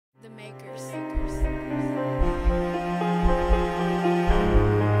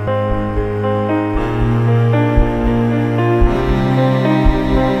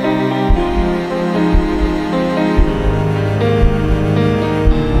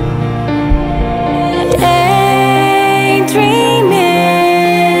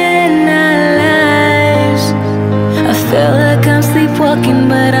sleepwalking,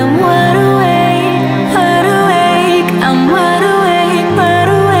 but I'm wide awake, wide awake. I'm wide awake, wide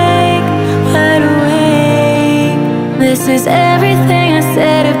awake, wide awake. This is everything I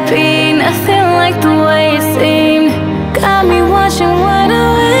said it'd be, nothing like the way it seemed. Got me watching what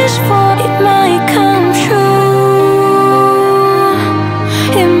I wish for, it might come true.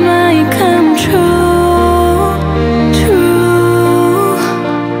 It might come true, true.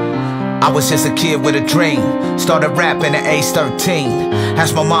 I was just a kid with a dream. Started rapping at age 13.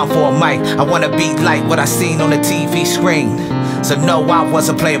 Asked my mom for a mic. I wanna be like what I seen on the TV screen. So no, I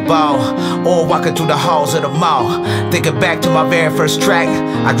wasn't playing ball or walking through the halls of the mall. Thinking back to my very first track,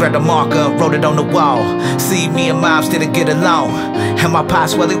 I grabbed a marker and wrote it on the wall. See, me and moms didn't get along, and my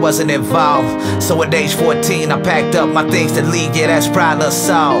pops, well, he wasn't involved. So at age 14, I packed up my things to leave, yeah, that's probably a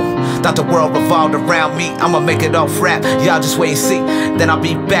song. Thought the world revolved around me, I'ma make it off rap, y'all just wait and see. Then I'll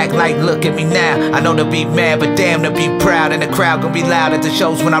be back like, look at me now. I know they'll be mad, but damn, they'll be proud. And the crowd gon' be loud at the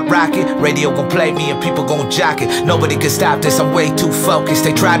shows when I rock it. Radio gon' play me and people gon' jock it. Nobody can stop this, I'm way too focused.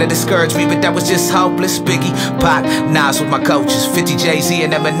 They try to discourage me, but that was just hopeless. Biggie, Pac, Nas was my coaches. 50 Jay-Z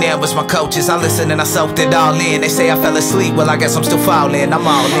and Eminem was my coaches. I listened and I soaked it all in. They say I fell asleep, well I guess I'm still falling. I'm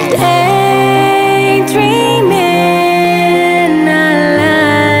all in. Daydreaming our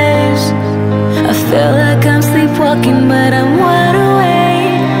lives. I feel like I'm sleepwalking, but I'm wide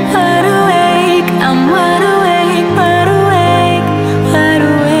awake, wide awake. I'm wide awake, wide awake, wide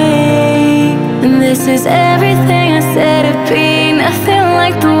awake. And this is everything I said it'd be, nothing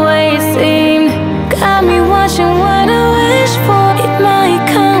like the way it seemed. Got me watching what I wish for, it might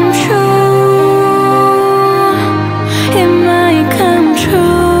come true. It might come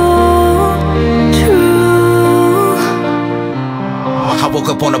true, true. I woke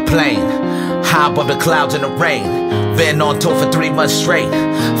up on a plane, high above the clouds in the rain. Been on tour for 3 months straight.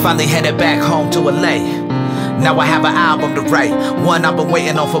 Finally headed back home to LA. Now I have an album to write, one I've been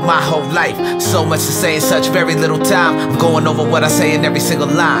waiting on for my whole life. So much to say in such very little time. I'm going over what I say in every single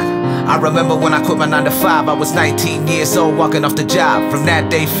line. I remember when I quit my 9 to 5, I was 19 years old walking off the job. From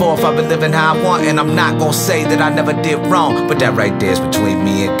that day forth I've been living how I want, and I'm not gonna say that I never did wrong, but that right there is between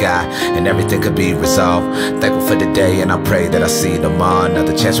me and God, and everything could be resolved. Thankful for the day and I pray that I see tomorrow.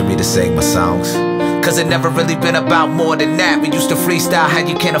 Another chance for me to sing my songs. Cause it never really been about more than that. We used to freestyle how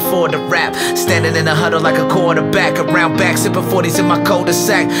you can't afford to rap. Standing in a huddle like a quarterback, around back, sipping 40s in my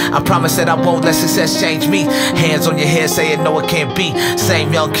cul-de-sac. I promise that I won't let success change me. Hands on your head saying no it can't be.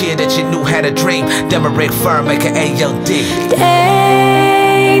 Same young kid that you knew had a dream. Demrick Firm, aka Young D. Daydreaming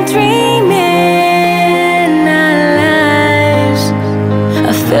our lives.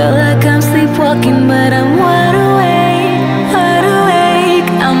 I feel like I'm sleepwalking, but I'm wide awake.